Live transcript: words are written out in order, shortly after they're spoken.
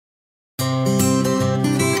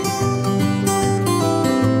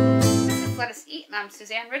Eat, and I'm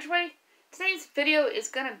Suzanne Ridgway. Today's video is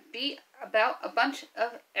going to be about a bunch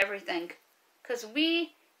of everything, because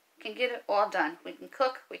we can get it all done. We can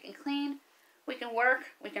cook, we can clean, we can work,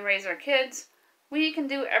 we can raise our kids, we can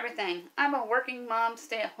do everything. I'm a working mom,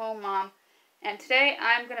 stay-at-home mom, and today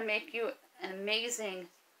I'm going to make you an amazing,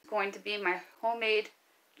 going to be my homemade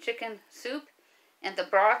chicken soup, and the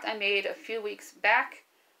broth I made a few weeks back,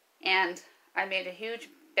 and I made a huge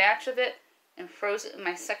batch of it and froze it in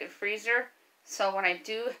my second freezer. So when I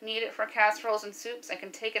do need it for casseroles and soups, I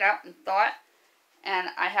can take it out and thaw it. And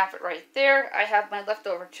I have it right there. I have my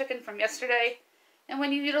leftover chicken from yesterday. And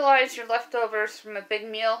when you utilize your leftovers from a big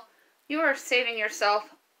meal, you are saving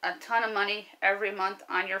yourself a ton of money every month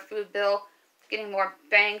on your food bill, getting more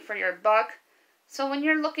bang for your buck. So when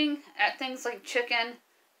you're looking at things like chicken,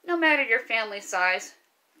 no matter your family size,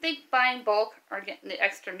 think buying bulk or getting the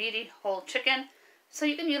extra meaty whole chicken, so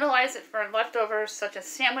you can utilize it for leftovers such as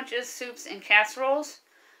sandwiches, soups, and casseroles.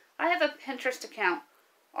 I have a Pinterest account,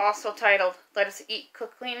 also titled Let Us Eat,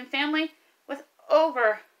 Cook, Clean, and Family, with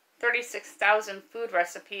over 36,000 food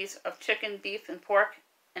recipes of chicken, beef, and pork,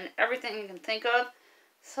 and everything you can think of.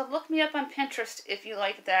 So look me up on Pinterest if you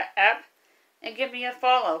like that app, and give me a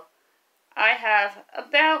follow. I have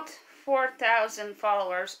about 4,000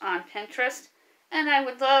 followers on Pinterest, and I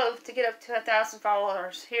would love to get up to 1,000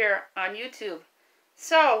 followers here on YouTube.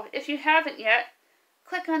 So, if you haven't yet,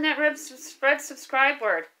 click on that red subscribe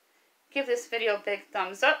word. Give this video a big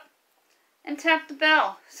thumbs up, and tap the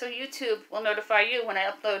bell so YouTube will notify you when I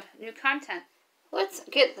upload new content. Let's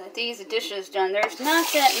get these dishes done. There's not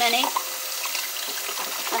that many.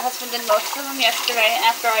 My husband did most of them yesterday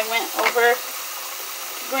after I went over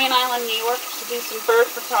to Green Island, New York to do some bird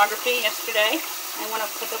photography yesterday. I went up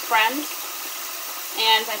with a friend,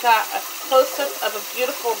 and I got a close-up of a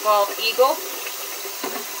beautiful bald eagle.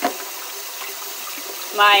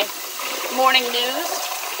 My morning news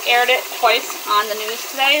aired it twice on the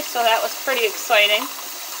news today, so that was pretty exciting.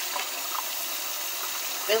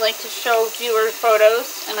 They like to show viewer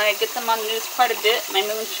photos, and I get them on the news quite a bit. My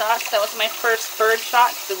moon shots, that was my first bird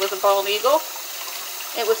shot. It was a bald eagle.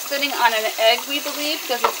 It was sitting on an egg, we believe,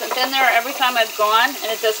 because it's been there every time I've gone,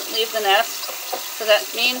 and it doesn't leave the nest. So that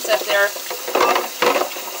means that they're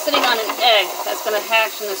sitting on an egg that's going to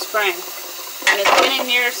hatch in the spring. And it's getting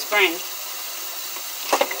near spring.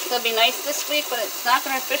 It'll be nice this week, but it's not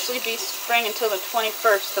going to officially be spring until the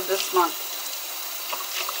 21st of this month.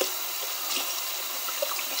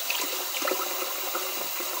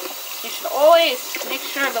 You should always make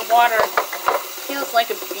sure the water feels like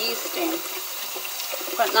a bee sting,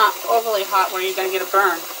 but not overly hot where you're going to get a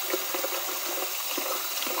burn.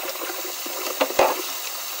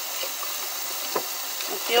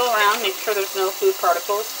 And feel around, make sure there's no food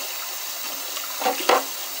particles.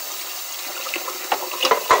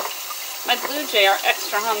 My blue jay are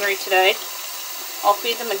extra hungry today. I'll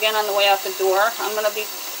feed them again on the way out the door. I'm going to be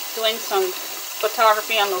doing some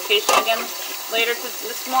photography on location again later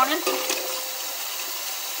this morning to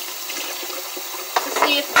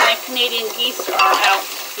see if my Canadian geese are out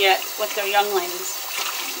yet with their younglings.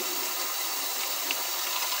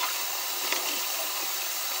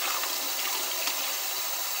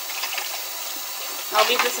 I'll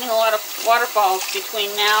be visiting a lot of waterfalls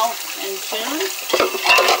between now and June,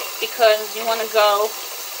 because you want to go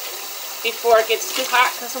before it gets too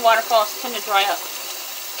hot, because the waterfalls tend to dry up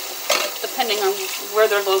depending on where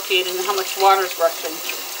they're located and how much water is rushing.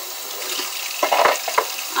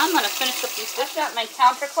 I'm going to finish up these dishes. I got my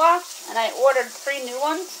countercloth, and I ordered 3 new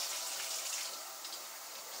ones.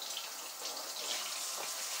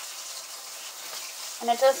 And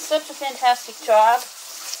it does such a fantastic job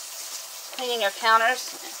cleaning your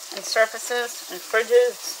counters and surfaces and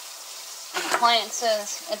fridges and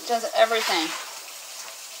appliances. It does everything.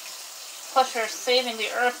 Plus you're saving the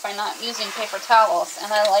earth by not using paper towels,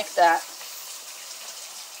 and I like that.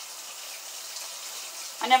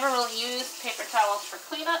 I never really use paper towels for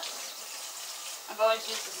cleanups. I've always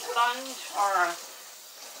used a sponge or a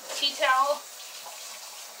tea towel.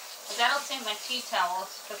 But that'll save my tea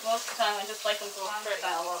towels, because most of the time I just like them to look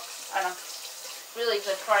style look at a really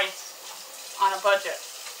good price on a budget.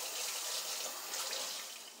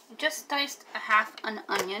 I just diced a half an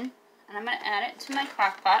onion, and I'm going to add it to my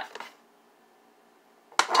crock pot.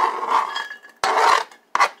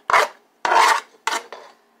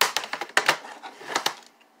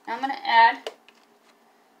 Now I'm going to add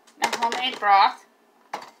my homemade broth.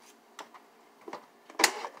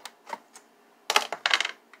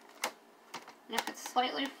 And if it's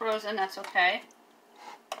slightly frozen, that's okay,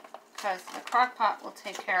 because the crock pot will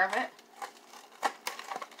take care of it.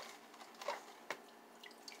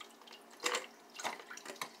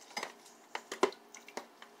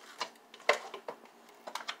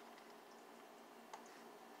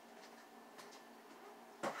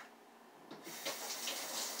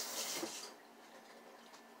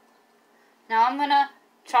 Now I'm gonna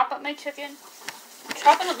chop up my chicken. I'm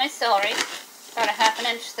chopping up my celery, about a ½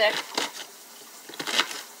 inch thick.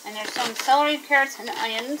 And there's some celery, carrots, and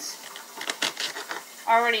onions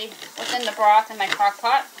already within the broth in my crock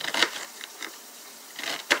pot.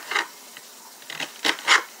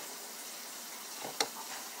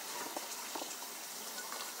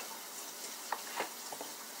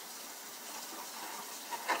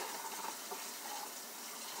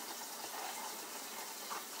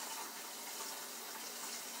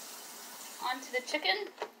 Onto the chicken.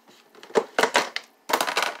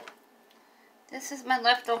 This is my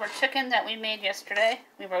leftover chicken that we made yesterday.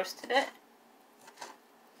 We roasted it.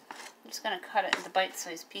 I'm just going to cut it into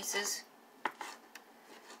bite-sized pieces.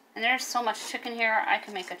 And there's so much chicken here, I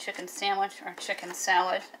can make a chicken sandwich or chicken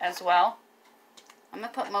salad as well. I'm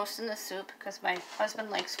going to put most in the soup because my husband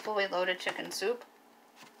likes fully loaded chicken soup.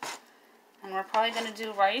 And we're probably going to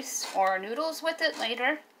do rice or noodles with it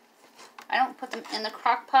later. I don't put them in the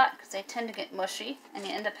crock pot because they tend to get mushy and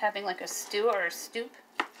you end up having like a stew or a stoop.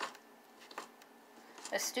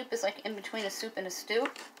 A stoop is like in between a soup and a stew,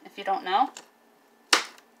 if you don't know.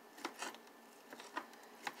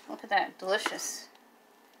 Look at that delicious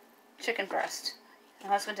chicken breast. My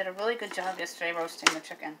husband did a really good job yesterday roasting the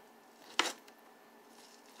chicken.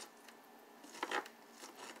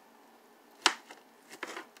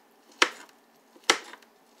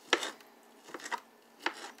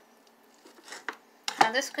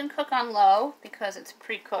 Now this can cook on low because it's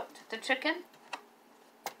pre-cooked, the chicken.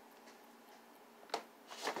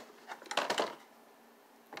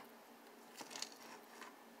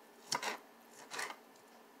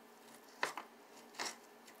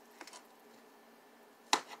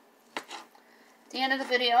 At the end of the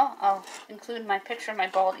video, I'll include my picture of my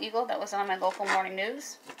bald eagle that was on my local morning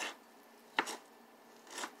news.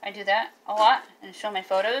 I do that a lot and show my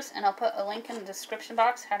photos, and I'll put a link in the description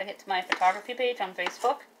box how to get to my photography page on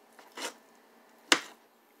Facebook.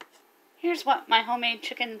 Here's what my homemade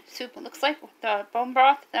chicken soup looks like with the bone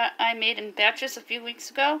broth that I made in batches a few weeks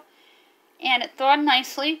ago. And it thawed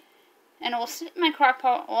nicely, and it will sit in my crock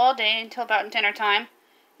pot all day until about dinner time.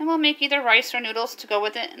 And we'll make either rice or noodles to go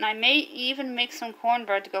with it, and I may even make some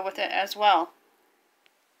cornbread to go with it as well.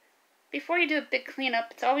 Before you do a big cleanup,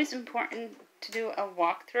 it's always important to do a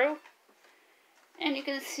walkthrough. And you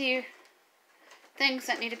can see things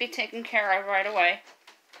that need to be taken care of right away.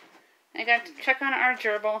 I got to check on our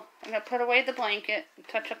gerbil. I'm going to put away the blanket and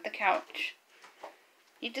touch up the couch.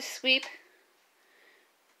 Need to sweep.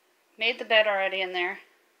 Made the bed already in there.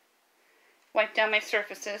 Wipe down my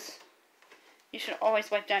surfaces. You should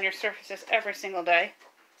always wipe down your surfaces every single day.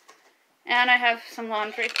 And I have some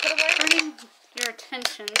laundry put away. Turning your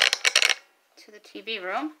attention to the TV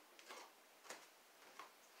room.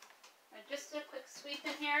 I just did a quick sweep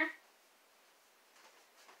in here.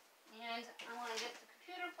 And I want to get the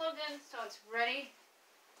computer plugged in so it's ready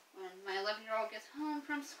when my 11-year-old gets home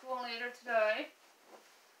from school later today.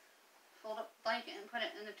 Fold up the blanket and put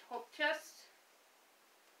it in the top chest.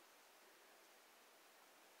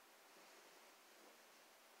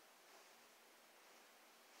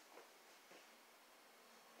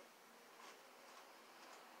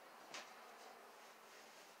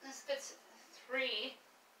 This fits 3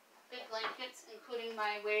 big blankets, including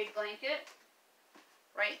my Wade blanket,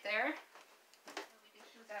 right there. We can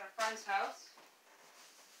shoot at a friend's house.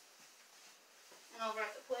 And over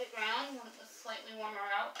at the playground when it was slightly warmer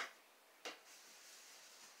out.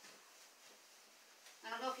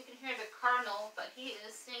 I don't know if you can hear the cardinal, but he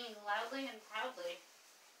is singing loudly and proudly.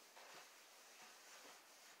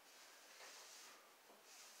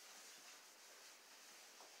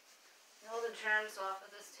 Get all the germs off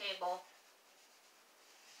of this table.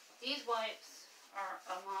 These wipes are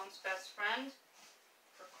a mom's best friend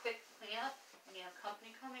for quick cleanup. When you have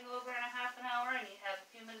company coming over in a half an hour and you have a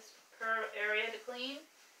few minutes per area to clean,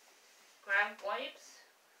 grab wipes,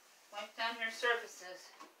 wipe down your surfaces.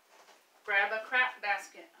 Grab a crap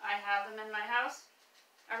basket. I have them in my house.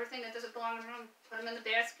 Everything that doesn't belong in the room, put them in the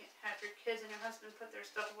basket. Have your kids and your husband put their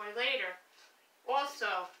stuff away later.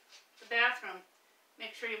 Also, the bathroom.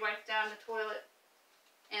 Make sure you wipe down the toilet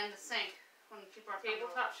and the sink. When people are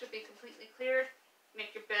tabletop should be completely cleared.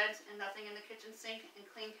 Make your beds and nothing in the kitchen sink, and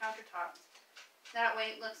clean countertops. That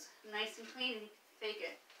way it looks nice and clean and you can fake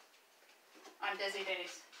it on busy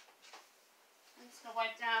days. I'm just going to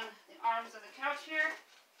wipe down the arms of the couch here.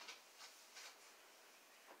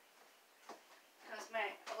 Because my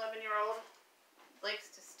 11-year-old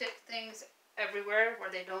likes to stick things everywhere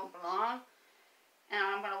where they don't belong. And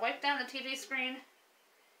I'm going to wipe down the TV screen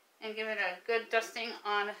and give it a good dusting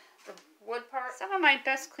on the wood part. Some of my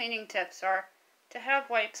best cleaning tips are to have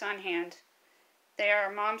wipes on hand. They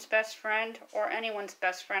are mom's best friend or anyone's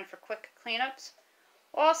best friend for quick cleanups.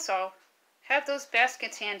 Also, have those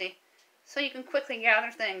baskets handy so you can quickly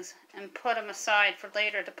gather things and put them aside for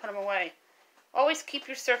later to put them away. Always keep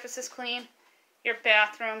your surfaces clean, your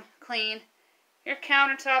bathroom clean, your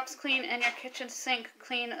countertops clean, and your kitchen sink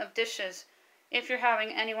clean of dishes if you're having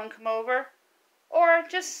anyone come over, or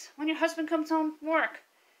just when your husband comes home from work.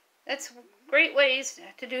 That's great ways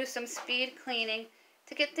to do some speed cleaning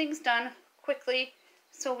to get things done quickly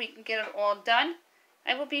so we can get it all done.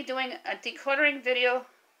 I will be doing a decluttering video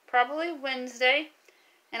probably Wednesday,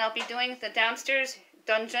 and I'll be doing the downstairs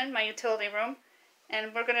dungeon, my utility room,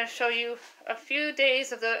 and we're going to show you a few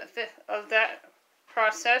days of that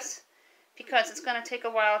process because it's going to take a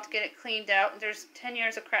while to get it cleaned out. There's 10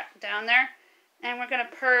 years of crap down there, and we're going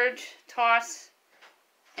to purge, toss,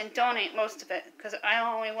 and donate most of it because I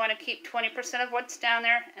only want to keep 20% of what's down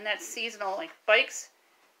there, and that's seasonal, like bikes,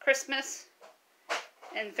 Christmas,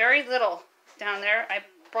 and very little down there. I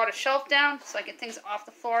brought a shelf down so I get things off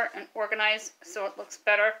the floor and organized so it looks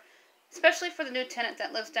better, especially for the new tenant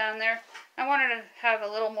that lives down there. I wanted to have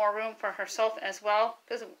a little more room for herself as well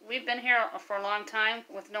because we've been here for a long time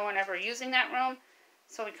with no one ever using that room,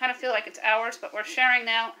 so we kind of feel like it's ours, but we're sharing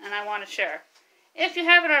now, and I want to share. If you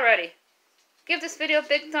haven't already, give this video a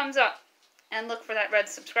big thumbs up and look for that red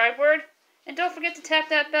subscribe word, and don't forget to tap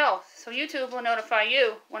that bell so YouTube will notify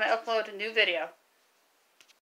you when I upload a new video.